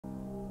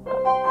Dude,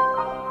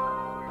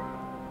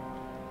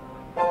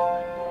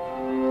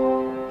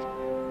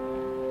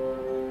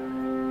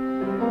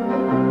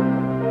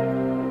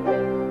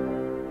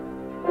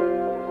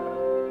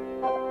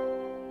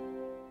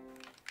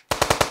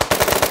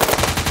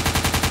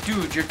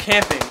 you're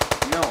camping.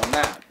 No, I'm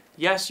not.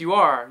 Yes, you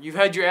are. You've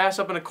had your ass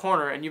up in a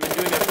corner and you've been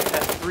doing that for the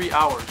past 3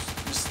 hours.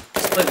 Just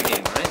play the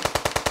game,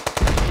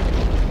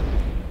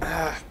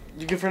 alright?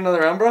 You good for another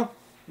round, bro?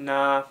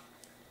 Nah.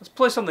 Let's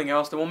play something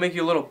else that won't make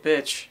you a little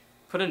bitch.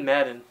 Put in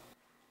Madden.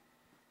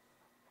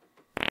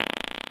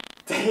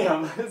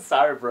 Damn,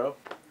 sorry, bro.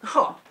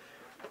 Huh.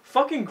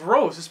 Fucking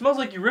gross. It smells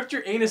like you ripped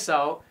your anus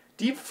out,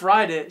 deep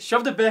fried it,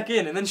 shoved it back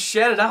in, and then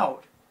shat it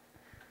out.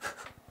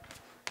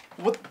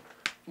 What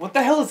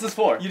the hell is this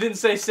for? You didn't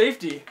say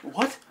safety.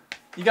 What?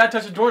 You gotta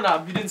touch the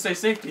doorknob. You didn't say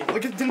safety.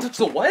 Look, it didn't touch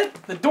the what?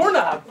 The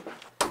doorknob.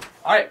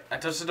 Alright, I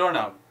touched the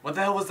doorknob. What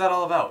the hell was that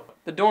all about?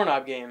 The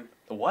doorknob game.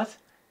 The what?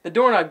 The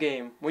doorknob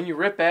game. When you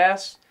rip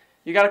ass,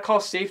 you gotta call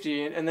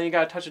safety and then you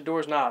gotta touch the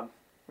door's knob.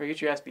 Or you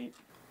get your ass beat.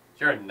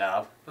 You're a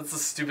knob. That's the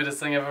stupidest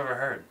thing I've ever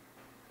heard.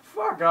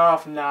 Fuck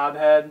off,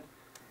 knobhead.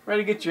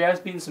 Ready to get your ass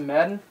beat in some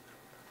Madden?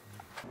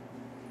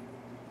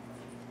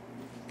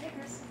 Hey,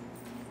 Chris.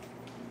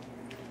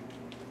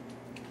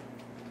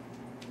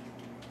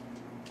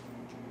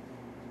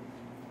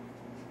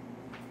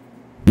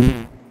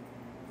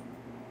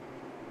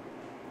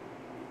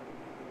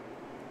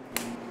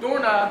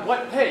 Doorknob.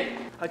 What? Hey,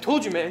 I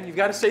told you, man. You've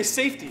got to say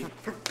safety.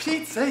 For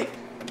Pete's sake!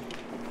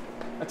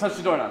 I touched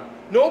the doorknob.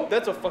 Nope,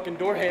 that's a fucking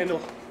door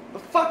handle.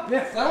 But fuck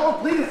this! I don't want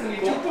to play this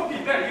anymore! Too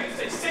fucking bad. You didn't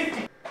say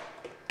safety.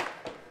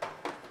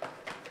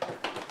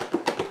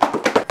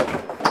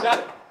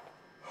 That.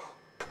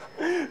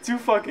 Too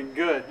fucking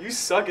good. You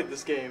suck at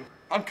this game.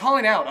 I'm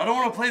calling out. I don't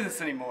want to play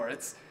this anymore.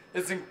 It's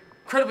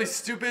incredibly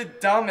stupid,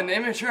 dumb, and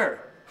immature.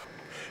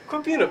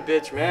 Quit being a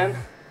bitch, man.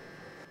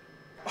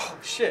 Oh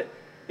shit.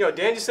 Yo,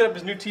 Dan just set up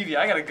his new TV.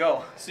 I gotta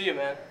go. See you,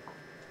 man.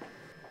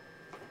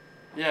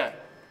 Yeah.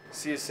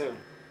 See you soon.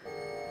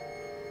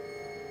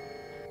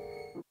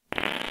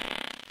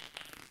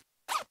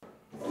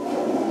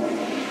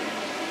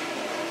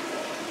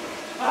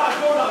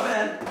 Doorknob,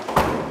 man.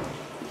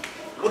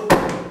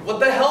 What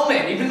the hell,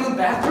 man? Even in the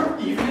bathroom?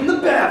 Even in the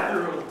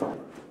bathroom.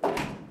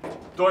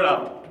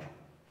 Doorknob.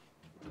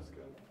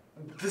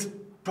 This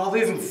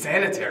probably isn't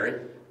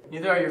sanitary.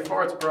 Neither are your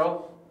farts,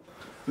 bro.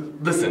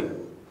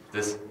 Listen,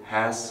 this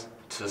has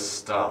to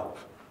stop.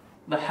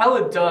 The hell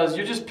it does.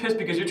 You're just pissed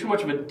because you're too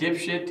much of a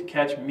dipshit to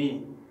catch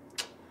me.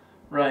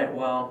 Right,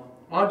 well,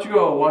 why don't you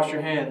go wash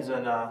your hands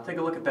and take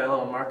a look at that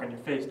little mark on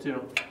your face,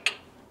 too.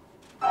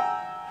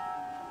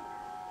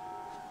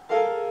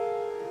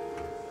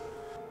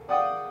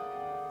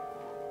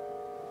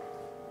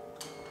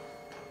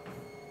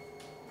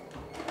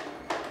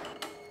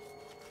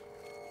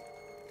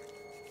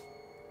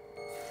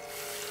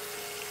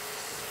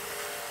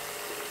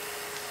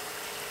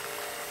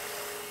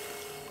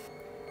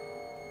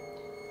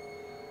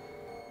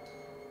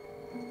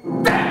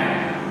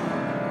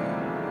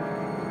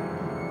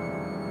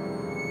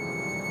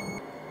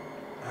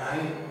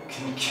 I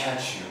can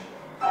catch you.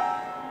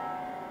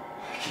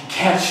 I can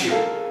catch you.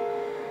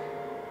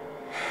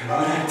 And when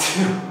I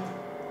do,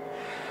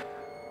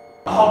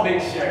 I'll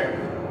make sure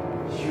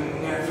you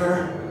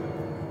never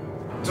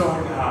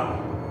doorknob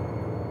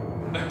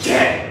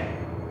again.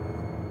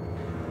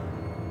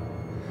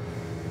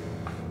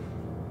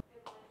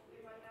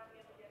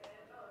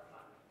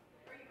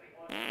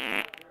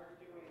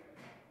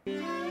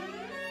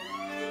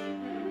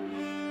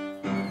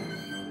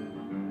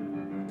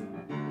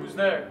 Who's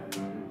there?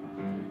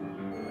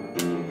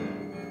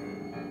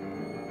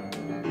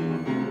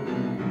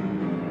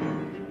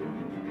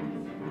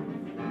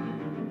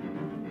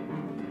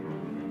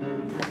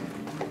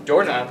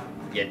 Doorknob,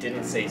 you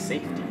didn't say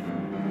safety.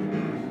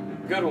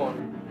 Good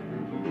one.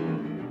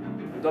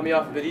 Done me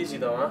off a bit easy,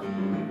 though, huh?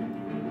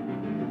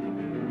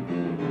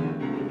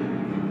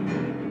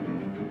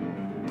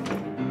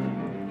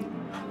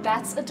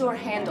 That's a door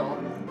handle,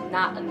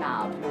 not a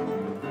knob.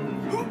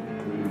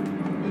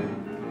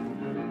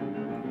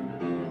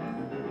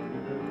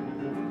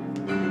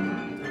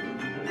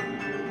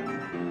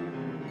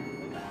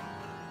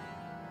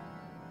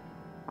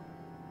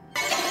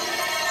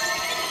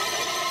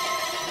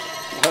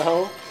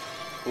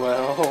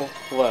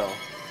 Well.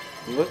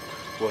 Look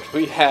what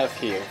we have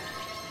here.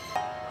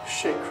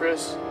 Shit,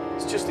 Chris.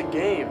 It's just a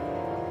game.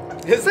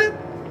 Is it?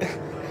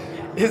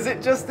 Is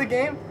it just a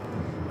game?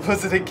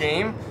 Was it a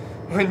game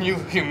when you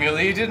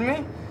humiliated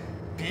me?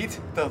 Beat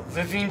the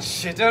living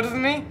shit out of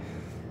me?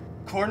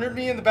 Cornered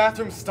me in the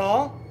bathroom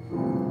stall?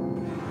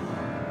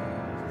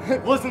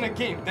 It wasn't a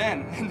game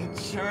then, and it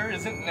sure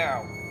isn't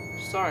now.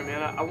 Sorry,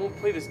 man. I won't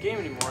play this game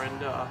anymore, and,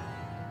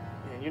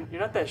 man,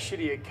 you're not that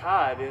shitty at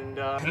COD, and,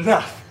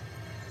 Enough!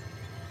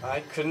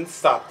 I couldn't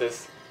stop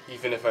this,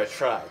 even if I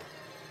tried.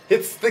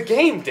 It's the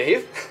game,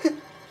 Dave!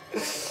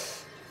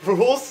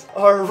 Rules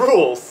are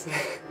rules.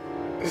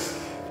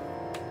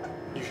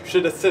 You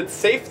should have said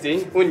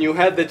safety when you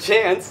had the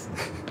chance.